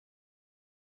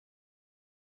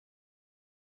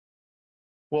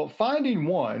Well, finding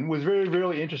one was very,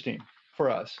 really interesting for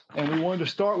us. And we wanted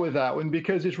to start with that one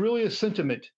because it's really a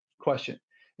sentiment question.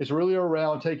 It's really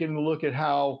around taking a look at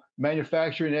how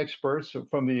manufacturing experts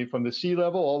from the C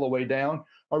level all the way down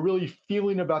are really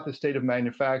feeling about the state of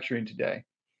manufacturing today.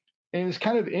 And it's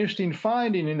kind of interesting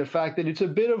finding in the fact that it's a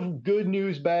bit of good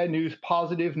news, bad news,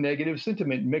 positive, negative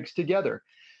sentiment mixed together.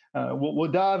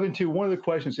 We'll dive into one of the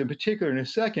questions in particular in a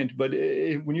second, but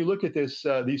when you look at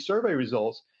these survey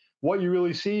results, what you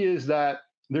really see is that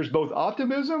there's both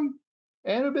optimism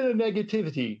and a bit of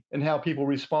negativity in how people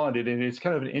responded, and it's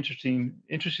kind of an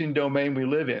interesting domain we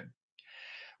live in.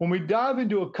 When we dive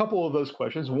into a couple of those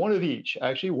questions, one of each,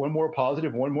 actually, one more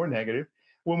positive, one more negative.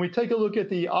 When we take a look at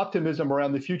the optimism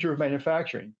around the future of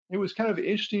manufacturing, it was kind of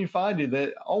interesting finding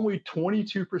that only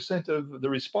 22% of the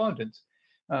respondents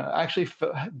actually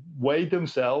weighed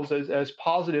themselves as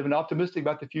positive and optimistic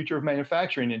about the future of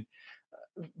manufacturing. And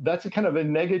that's a kind of a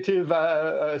negative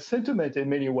sentiment in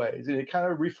many ways. And it kind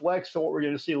of reflects what we're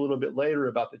going to see a little bit later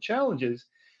about the challenges.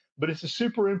 But it's a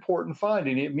super important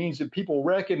finding. It means that people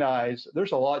recognize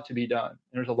there's a lot to be done, and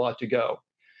there's a lot to go.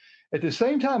 At the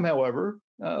same time, however,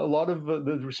 a lot of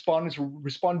the respondents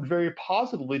responded very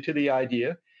positively to the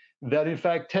idea that, in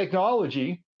fact,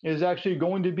 technology is actually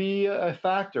going to be a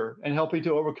factor in helping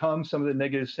to overcome some of the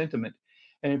negative sentiment.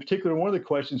 And in particular, one of the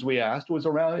questions we asked was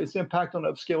around its impact on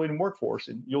upskilling workforce.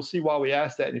 And you'll see why we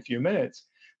asked that in a few minutes.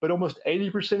 But almost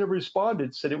 80% of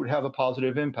respondents said it would have a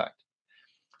positive impact.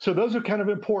 So those are kind of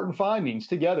important findings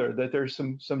together, that there's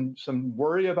some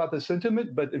worry about the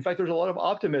sentiment, but in fact, there's a lot of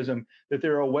optimism that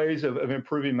there are ways of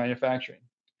improving manufacturing.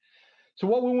 So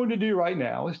what we want to do right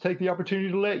now is take the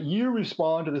opportunity to let you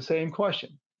respond to the same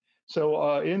question.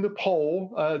 So in the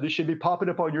poll, this should be popping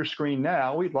up on your screen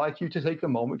now. We'd like you to take a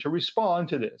moment to respond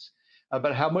to this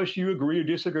about how much you agree or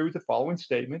disagree with the following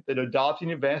statement: that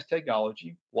adopting advanced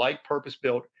technology like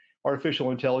purpose-built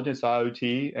artificial intelligence,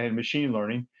 IoT, and machine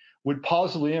learning would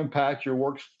positively impact your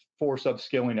workforce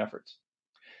upskilling efforts.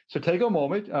 So take a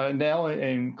moment now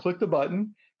and click the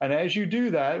button. And as you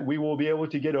do that, we will be able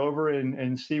to get over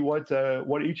and see what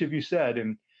each of you said.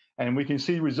 And we can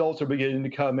see results are beginning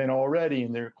to come in already,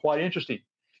 and they're quite interesting.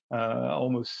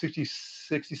 Almost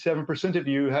 67% of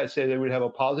you had said they would have a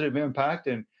positive impact,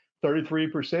 and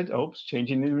 33%,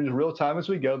 changing in real time as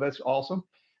we go. That's awesome.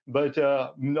 But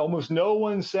almost no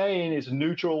one saying it's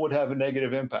neutral would have a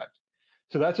negative impact.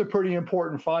 So that's a pretty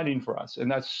important finding for us,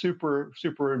 and that's super,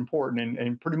 super important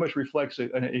and pretty much reflects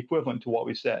an equivalent to what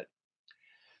we said.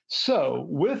 So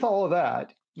with all of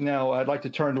that, now I'd like to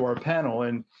turn to our panel,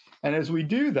 and as we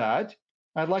do that,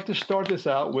 I'd like to start this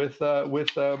out with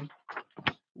Preet.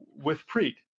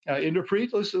 Preet,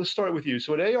 let's start with you.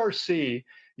 So at ARC,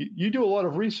 you do a lot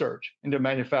of research into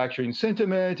manufacturing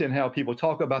sentiment and how people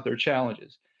talk about their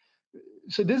challenges.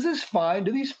 So do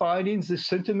these findings, this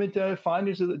sentiment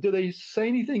findings, do they say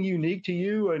anything unique to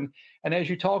you? And as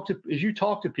you talk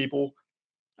to people,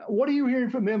 what are you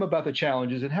hearing from them about the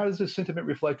challenges, and how does this sentiment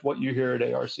reflect what you hear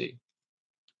at ARC?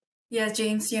 Yeah,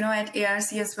 James, at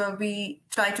ARC as well, we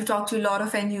try to talk to a lot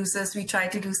of end users. We try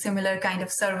to do similar kind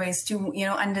of surveys to,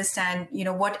 understand,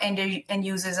 what end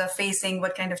users are facing,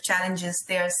 what kind of challenges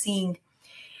they are seeing.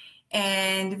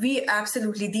 And these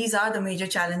are the major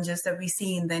challenges that we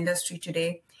see in the industry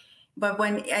today. But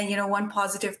one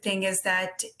positive thing is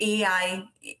that AI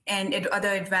and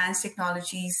other advanced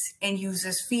technologies, end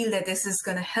users feel that this is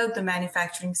going to help the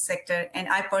manufacturing sector. And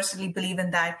I personally believe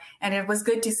in that. And it was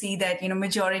good to see that,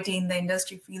 majority in the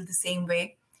industry feel the same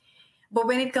way. But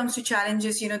when it comes to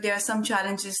challenges, there are some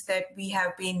challenges that we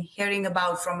have been hearing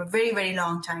about from a very, very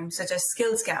long time, such as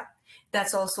skills gap.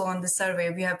 That's also on the survey.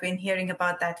 We have been hearing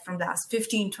about that from the last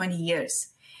 15, 20 years.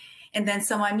 And then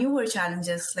some are newer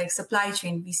challenges like supply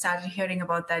chain. We started hearing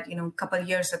about that, a couple of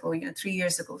years ago, 3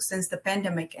 years ago, since the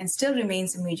pandemic, and still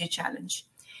remains a major challenge.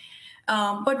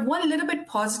 But one little bit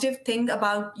positive thing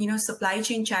about, supply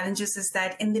chain challenges is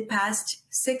that in the past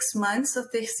 6 months of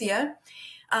this year,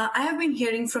 I have been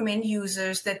hearing from end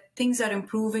users that things are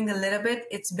improving a little bit.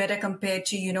 It's better compared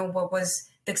to, what was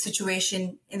the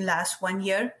situation in last 1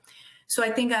 year. So I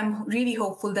think I'm really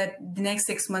hopeful that the next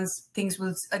 6 months, things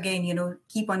will, again,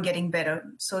 keep on getting better.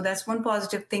 So that's one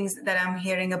positive thing that I'm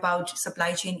hearing about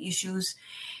supply chain issues.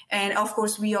 And of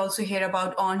course, we also hear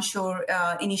about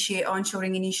onshoring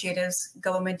initiatives.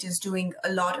 Government is doing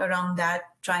a lot around that,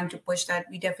 trying to push that.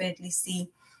 We definitely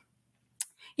see.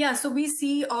 Yeah, so we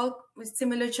see all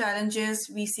similar challenges.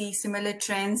 We see similar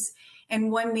trends. And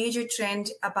one major trend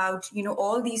about,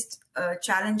 all these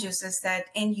challenges is that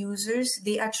end users,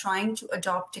 they are trying to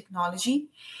adopt technology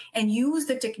and use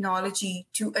the technology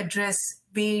to address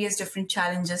various different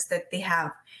challenges that they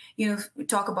have. We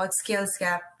talk about skills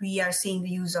gap. We are seeing the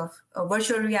use of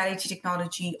virtual reality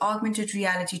technology, augmented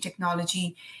reality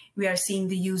technology. We are seeing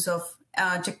the use of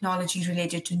technology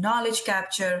related to knowledge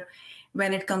capture.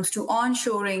 When it comes to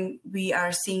onshoring, we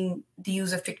are seeing the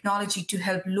use of technology to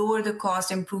help lower the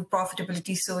cost, improve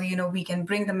profitability, so we can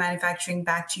bring the manufacturing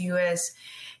back to US.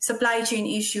 Supply chain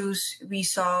issues, we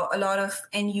saw a lot of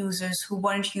end users who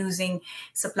weren't using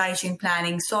supply chain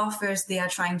planning softwares. They are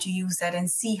trying to use that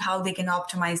and see how they can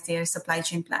optimize their supply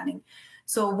chain planning.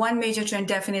 So one major trend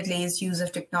definitely is use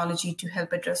of technology to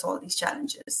help address all these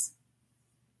challenges.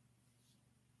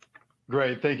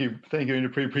 Great, thank you, and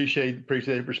appreciate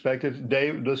the perspective.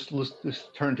 Dave, let's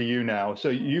turn to you now. So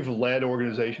you've led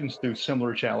organizations through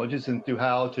similar challenges and through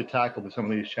how to tackle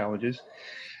some of these challenges.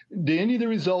 Did any of the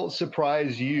results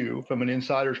surprise you from an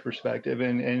insider's perspective?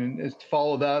 And to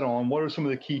follow that on, what are some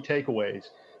of the key takeaways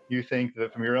you think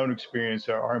that from your own experience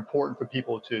are important for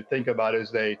people to think about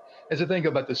as they think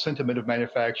about the sentiment of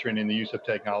manufacturing and the use of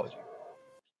technology?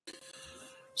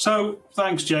 So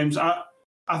thanks, James.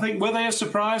 I think, were they a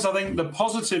surprise? I think the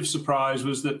positive surprise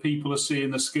was that people are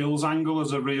seeing the skills angle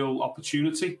as a real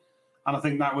opportunity. And I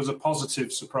think that was a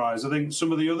positive surprise. I think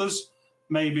some of the others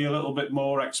may be a little bit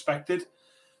more expected.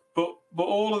 But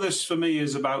all of this for me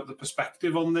is about the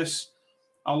perspective on this.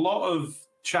 A lot of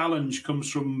challenge comes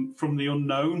from the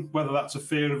unknown, whether that's a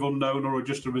fear of unknown or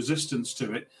just a resistance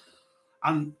to it.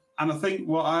 And I think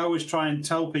what I always try and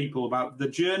tell people about the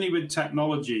journey with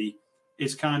technology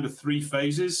is kind of three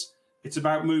phases. It's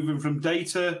about moving from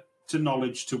data to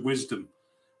knowledge to wisdom.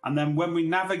 And then when we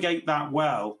navigate that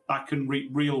well, that can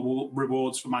reap real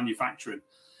rewards for manufacturing.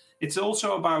 It's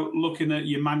also about looking at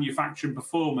your manufacturing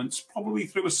performance probably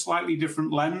through a slightly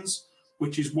different lens,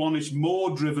 which is one is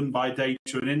more driven by data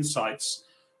and insights.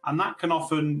 And that can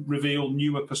often reveal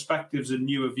newer perspectives and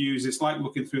newer views. It's like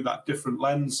looking through that different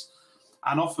lens.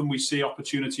 And often we see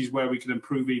opportunities where we can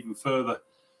improve even further.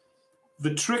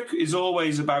 The trick is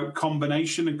always about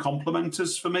combination and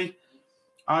complementers for me.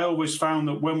 I always found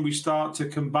that when we start to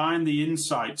combine the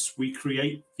insights, we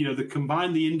create,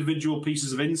 combine the individual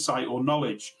pieces of insight or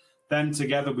knowledge, then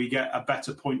together we get a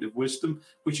better point of wisdom,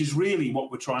 which is really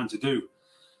what we're trying to do.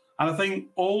 And I think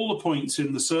all the points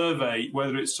in the survey,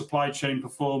 whether it's supply chain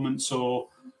performance or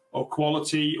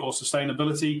quality or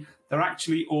sustainability, they're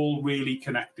actually all really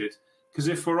connected. Because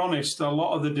if we're honest, a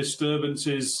lot of the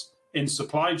disturbances in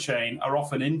supply chain are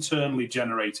often internally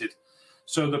generated.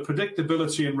 So the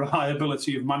predictability and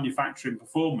reliability of manufacturing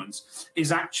performance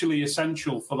is actually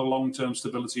essential for the long-term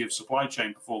stability of supply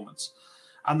chain performance.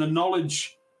 And the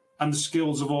knowledge and the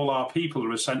skills of all our people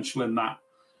are essential in that.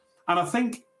 And I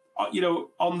think,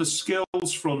 on the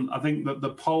skills front, I think that the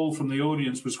poll from the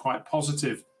audience was quite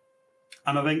positive.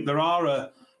 And I think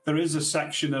there is a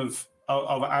section of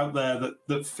out there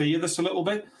that fear this a little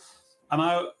bit.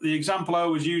 And the example I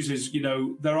always use is,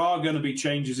 there are going to be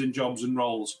changes in jobs and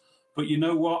roles. But you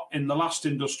know what? In the last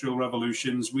industrial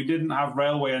revolutions, we didn't have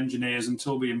railway engineers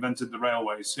until we invented the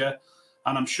railways, yeah?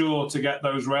 And I'm sure to get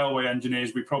those railway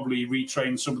engineers, we probably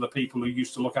retrained some of the people who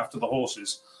used to look after the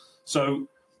horses. So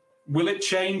will it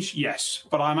change? Yes.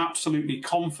 But I'm absolutely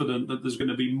confident that there's going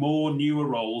to be more newer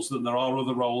roles than there are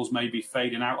other roles maybe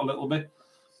fading out a little bit.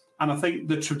 And I think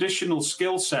the traditional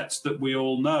skill sets that we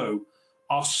all know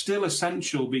are still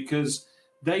essential because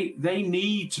they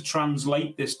need to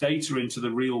translate this data into the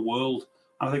real world.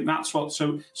 And I think that's what,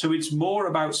 so it's more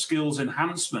about skills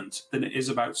enhancement than it is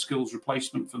about skills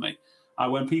replacement for me.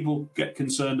 When people get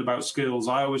concerned about skills,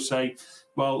 I always say,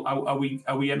 well, are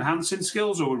we enhancing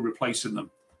skills or are we replacing them?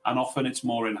 And often it's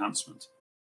more enhancement.